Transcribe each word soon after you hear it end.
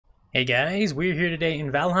Hey guys, we're here today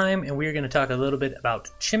in Valheim and we're going to talk a little bit about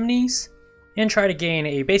chimneys and try to gain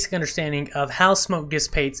a basic understanding of how smoke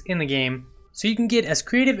dissipates in the game so you can get as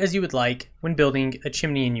creative as you would like when building a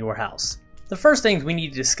chimney in your house. The first things we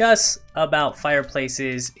need to discuss about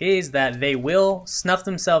fireplaces is that they will snuff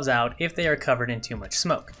themselves out if they are covered in too much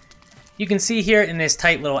smoke. You can see here in this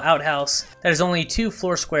tight little outhouse that is only 2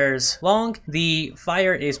 floor squares long. The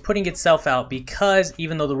fire is putting itself out because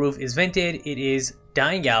even though the roof is vented, it is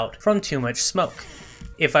dying out from too much smoke.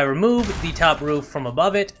 If I remove the top roof from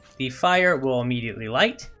above it, the fire will immediately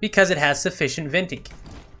light because it has sufficient venting.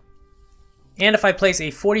 And if I place a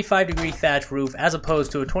 45-degree thatch roof as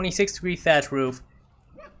opposed to a 26-degree thatch roof,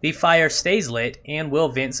 the fire stays lit and will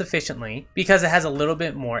vent sufficiently because it has a little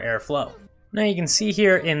bit more airflow. Now you can see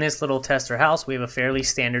here in this little tester house we have a fairly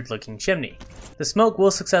standard looking chimney. The smoke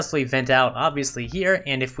will successfully vent out obviously here,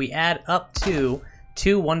 and if we add up to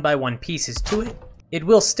 2 1x1 pieces to it, it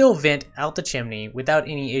will still vent out the chimney without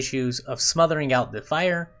any issues of smothering out the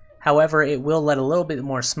fire. However, it will let a little bit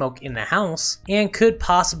more smoke in the house and could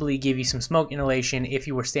possibly give you some smoke inhalation if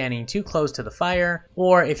you were standing too close to the fire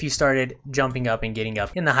or if you started jumping up and getting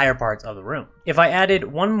up in the higher parts of the room. If I added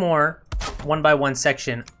one more 1x1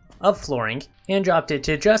 section of flooring and dropped it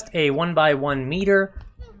to just a 1x1 meter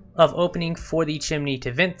of opening for the chimney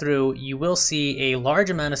to vent through, you will see a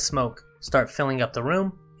large amount of smoke start filling up the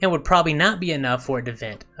room and would probably not be enough for it to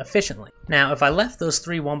vent efficiently. Now if I left those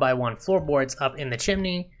 3 1x1 floorboards up in the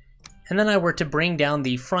chimney and then I were to bring down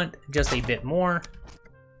the front just a bit more,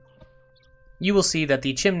 you will see that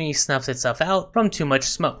the chimney snuffs itself out from too much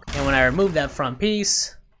smoke. And when I remove that front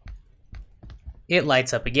piece, it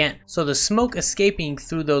lights up again. So the smoke escaping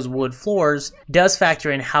through those wood floors does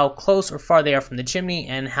factor in how close or far they are from the chimney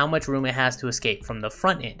and how much room it has to escape from the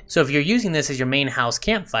front end. So if you're using this as your main house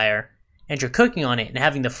campfire and you're cooking on it and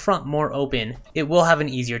having the front more open, it will have an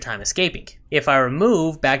easier time escaping. If I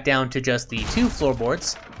remove back down to just the 2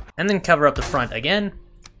 floorboards and then cover up the front again,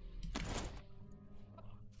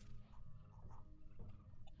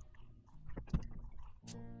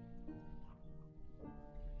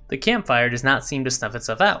 the campfire does not seem to snuff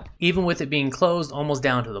itself out, even with it being closed almost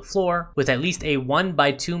down to the floor, with at least a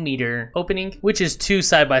 1x2 meter opening, which is 2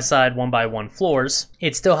 side-by-side 1x1 floors.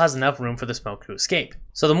 It still has enough room for the smoke to escape.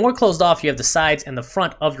 So the more closed off you have the sides and the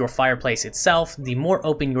front of your fireplace itself, the more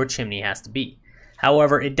open your chimney has to be.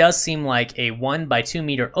 However, it does seem like a 1x2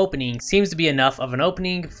 meter opening seems to be enough of an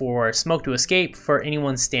opening for smoke to escape for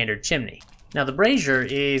anyone's standard chimney. Now the brazier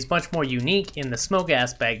is much more unique in the smoke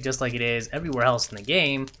aspect, just like it is everywhere else in the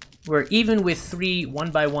game, where even with 3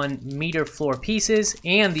 1x1 meter floor pieces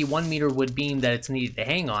and the 1 meter wood beam that it's needed to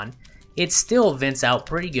hang on, it still vents out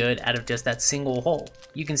pretty good out of just that single hole.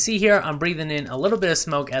 You can see here I'm breathing in a little bit of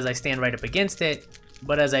smoke as I stand right up against it,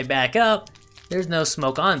 but as I back up, there's no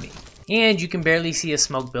smoke on me. And you can barely see a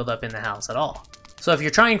smoke buildup in the house at all. So if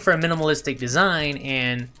you're trying for a minimalistic design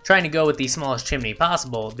and trying to go with the smallest chimney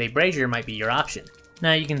possible, the brazier might be your option.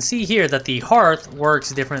 Now you can see here that the hearth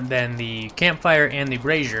works different than the campfire and the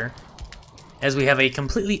brazier, as we have a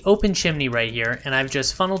completely open chimney right here, and I've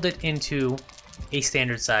just funneled it into a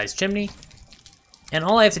standard size chimney. And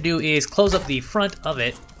all I have to do is close up the front of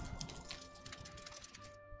it,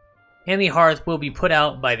 and the hearth will be put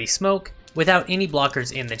out by the smoke without any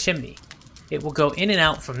blockers in the chimney. It will go in and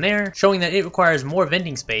out from there, showing that it requires more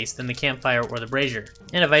venting space than the campfire or the brazier.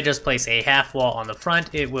 And if I just place a half wall on the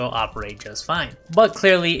front, it will operate just fine. But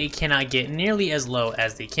clearly it cannot get nearly as low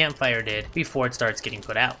as the campfire did before it starts getting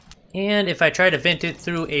put out. And if I try to vent it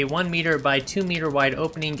through a 1 meter by 2 meter wide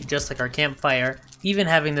opening, just like our campfire, even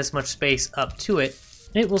having this much space up to it,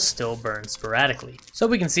 it will still burn sporadically. So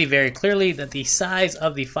we can see very clearly that the size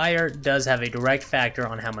of the fire does have a direct factor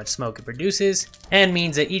on how much smoke it produces, and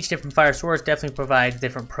means that each different fire source definitely provides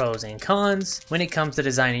different pros and cons when it comes to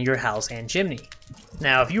designing your house and chimney.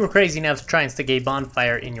 Now, if you were crazy enough to try and stick a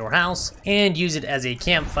bonfire in your house and use it as a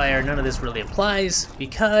campfire, none of this really applies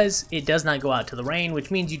because it does not go out to the rain, which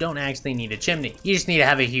means you don't actually need a chimney. You just need to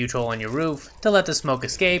have a huge hole in your roof to let the smoke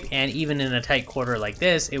escape, and even in a tight quarter like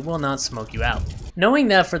this, it will not smoke you out. Knowing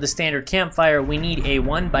that for the standard campfire we need a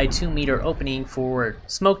 1x2 meter opening for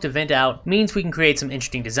smoke to vent out means we can create some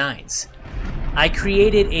interesting designs. I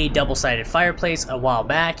created a double-sided fireplace a while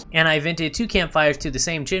back, and I vented 2 campfires to the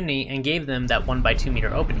same chimney and gave them that 1x2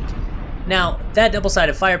 meter opening. Now, that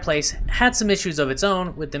double-sided fireplace had some issues of its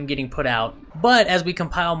own with them getting put out, but as we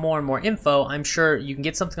compile more and more info, I'm sure you can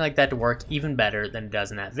get something like that to work even better than it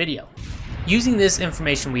does in that video. Using this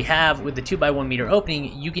information we have with the 2x1 meter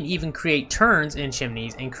opening, you can even create turns in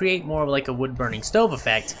chimneys and create more of like a wood burning stove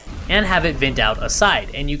effect and have it vent out a side.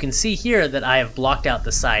 And you can see here that I have blocked out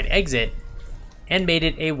the side exit, and made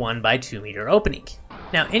it a 1 by 2 meter opening.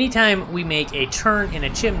 Now anytime we make a turn in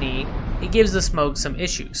a chimney, it gives the smoke some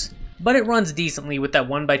issues, but it runs decently with that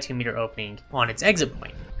 1 by 2 meter opening on its exit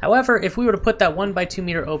point. However, if we were to put that 1 by 2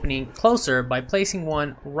 meter opening closer by placing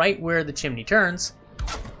one right where the chimney turns,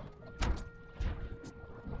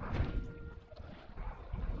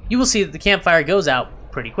 you will see that the campfire goes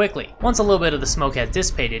out pretty quickly. Once a little bit of the smoke has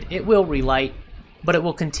dissipated, it will relight, but it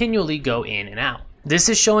will continually go in and out. This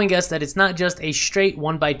is showing us that it's not just a straight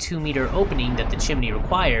 1 by 2 meter opening that the chimney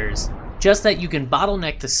requires, just that you can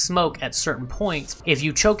bottleneck the smoke at certain points. If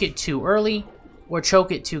you choke it too early or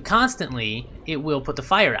choke it too constantly, it will put the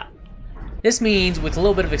fire out. This means with a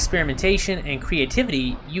little bit of experimentation and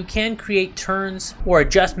creativity, you can create turns or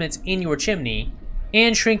adjustments in your chimney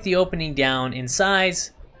and shrink the opening down in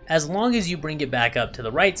size, as long as you bring it back up to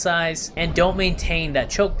the right size and don't maintain that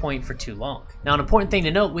choke point for too long. Now, an important thing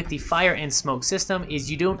to note with the fire and smoke system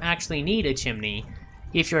is you don't actually need a chimney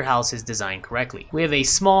if your house is designed correctly. We have a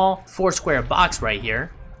small 4 square box right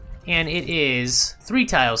here, and it is 3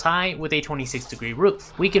 tiles high with a 26-degree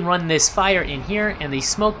roof. We can run this fire in here and the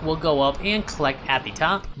smoke will go up and collect at the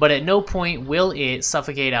top, but at no point will it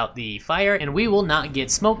suffocate out the fire, and we will not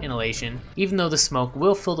get smoke inhalation, even though the smoke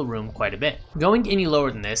will fill the room quite a bit. Going any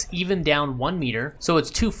lower than this, even down 1 meter, so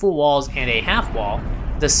it's 2 full walls and a half wall,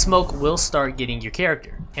 the smoke will start getting your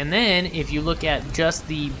character. And then if you look at just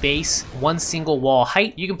the base 1 single wall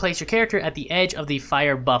height, you can place your character at the edge of the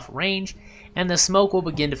fire buff range, and the smoke will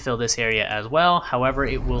begin to fill this area as well. However,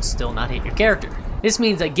 it will still not hit your character. This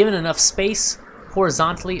means that given enough space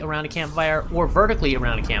horizontally around a campfire or vertically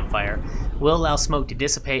around a campfire will allow smoke to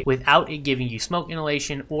dissipate without it giving you smoke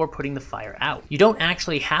inhalation or putting the fire out. You don't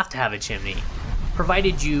actually have to have a chimney,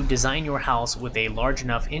 provided you design your house with a large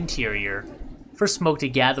enough interior for smoke to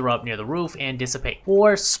gather up near the roof and dissipate,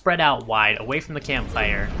 or spread out wide away from the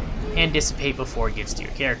campfire and dissipate before it gets to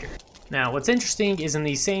your character. Now, what's interesting is in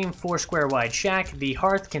the same 4 square wide shack, the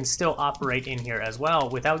hearth can still operate in here as well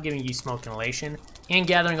without giving you smoke inhalation and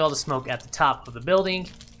gathering all the smoke at the top of the building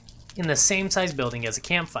in the same size building as a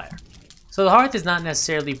campfire. So the hearth is not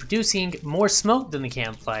necessarily producing more smoke than the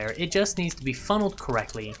campfire, it just needs to be funneled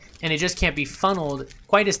correctly, and it just can't be funneled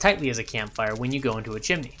quite as tightly as a campfire when you go into a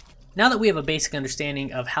chimney. Now that we have a basic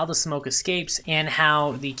understanding of how the smoke escapes and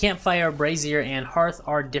how the campfire, brazier, and hearth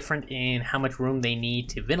are different in how much room they need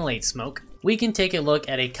to ventilate smoke, we can take a look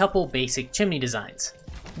at a couple basic chimney designs.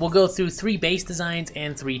 We'll go through 3 base designs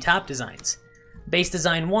and 3 top designs. Base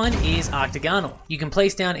design 1 is octagonal. You can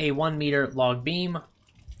place down a 1 meter log beam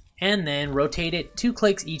and then rotate it 2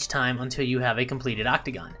 clicks each time until you have a completed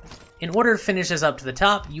octagon. In order to finish this up to the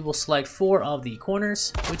top, you will select 4 of the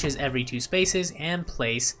corners, which is every 2 spaces, and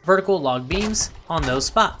place vertical log beams on those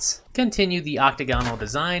spots. Continue the octagonal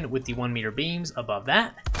design with the 1 meter beams above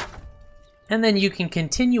that, and then you can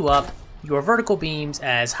continue up your vertical beams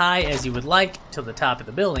as high as you would like to the top of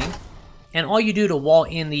the building, and all you do to wall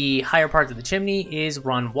in the higher parts of the chimney is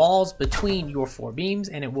run walls between your 4 beams,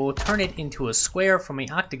 and it will turn it into a square from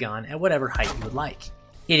an octagon at whatever height you would like.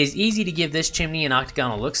 It is easy to give this chimney an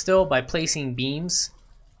octagonal look still by placing beams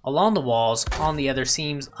along the walls on the other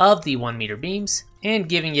seams of the 1 meter beams and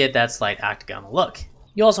giving it that slight octagonal look.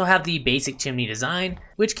 You also have the basic chimney design,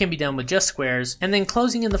 which can be done with just squares, and then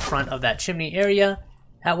closing in the front of that chimney area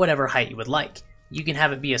at whatever height you would like. You can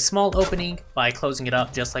have it be a small opening by closing it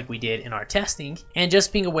up just like we did in our testing, and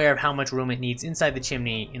just being aware of how much room it needs inside the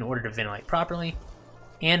chimney in order to ventilate properly,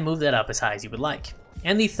 and move that up as high as you would like.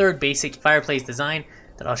 And the third basic fireplace design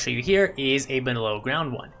that I'll show you here is a below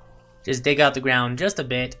ground one. Just dig out the ground just a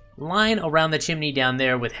bit, line around the chimney down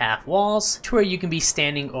there with half walls to where you can be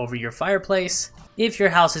standing over your fireplace if your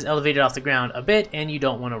house is elevated off the ground a bit and you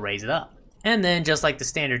don't want to raise it up. And then just like the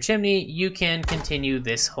standard chimney, you can continue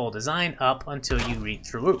this whole design up until you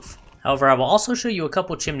reach the roof. However, I will also show you a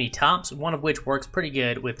couple chimney tops, one of which works pretty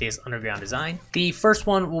good with this underground design. The first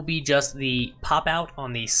one will be just the pop out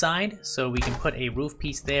on the side, so we can put a roof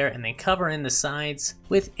piece there and then cover in the sides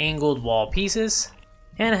with angled wall pieces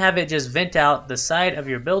and have it just vent out the side of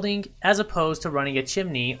your building as opposed to running a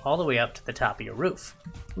chimney all the way up to the top of your roof,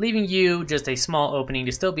 leaving you just a small opening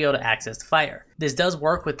to still be able to access the fire. This does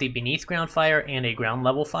work with the beneath ground fire and a ground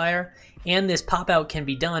level fire, and this pop out can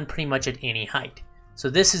be done pretty much at any height. So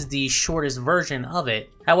this is the shortest version of it.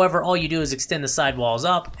 However, all you do is extend the sidewalls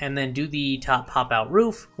up and then do the top pop-out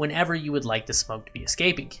roof whenever you would like the smoke to be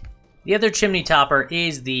escaping. The other chimney topper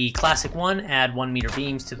is the classic one. Add 1 meter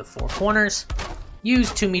beams to the 4 corners.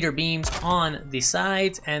 Use 2 meter beams on the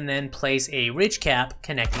sides and then place a ridge cap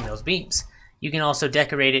connecting those beams. You can also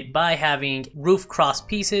decorate it by having roof cross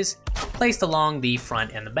pieces placed along the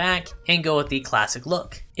front and the back and go with the classic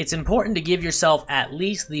look. It's important to give yourself at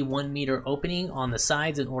least the 1 meter opening on the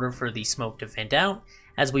sides in order for the smoke to vent out,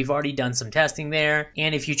 as we've already done some testing there,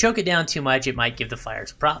 and if you choke it down too much, it might give the fire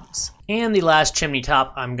some problems. And the last chimney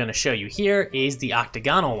top I'm going to show you here is the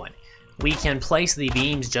octagonal one. We can place the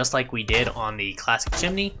beams just like we did on the classic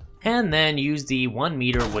chimney, and then use the 1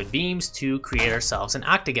 meter wood beams to create ourselves an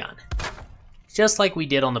octagon, just like we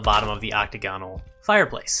did on the bottom of the octagonal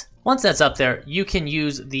fireplace. Once that's up there, you can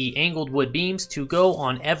use the angled wood beams to go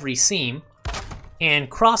on every seam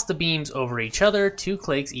and cross the beams over each other 2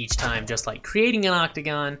 clicks each time, just like creating an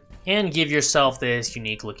octagon, and give yourself this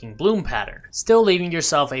unique looking bloom pattern, still leaving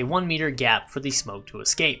yourself a 1 meter gap for the smoke to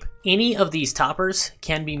escape. Any of these toppers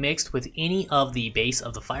can be mixed with any of the base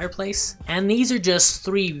of the fireplace, and these are just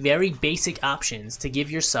 3 very basic options to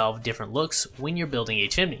give yourself different looks when you're building a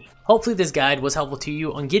chimney. Hopefully this guide was helpful to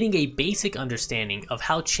you on getting a basic understanding of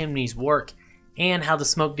how chimneys work and how the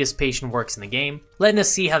smoke dissipation works in the game, letting us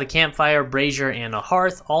see how the campfire, brazier, and a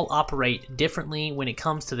hearth all operate differently when it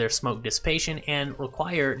comes to their smoke dissipation and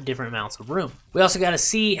require different amounts of room. We also got to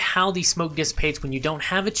see how the smoke dissipates when you don't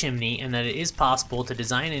have a chimney, and that it is possible to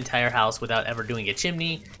design an entire house without ever doing a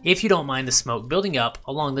chimney if you don't mind the smoke building up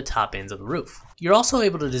along the top ends of the roof. You're also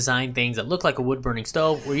able to design things that look like a wood burning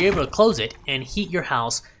stove where you're able to close it and heat your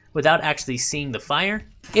house without actually seeing the fire,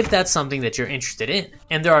 if that's something that you're interested in.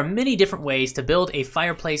 And there are many different ways to build a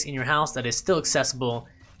fireplace in your house that is still accessible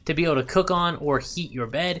to be able to cook on or heat your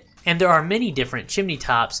bed, and there are many different chimney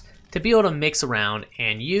tops to be able to mix around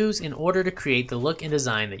and use in order to create the look and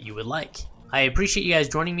design that you would like. I appreciate you guys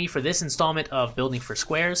joining me for this installment of Building for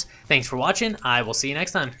Squares. Thanks for watching. I will see you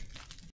next time.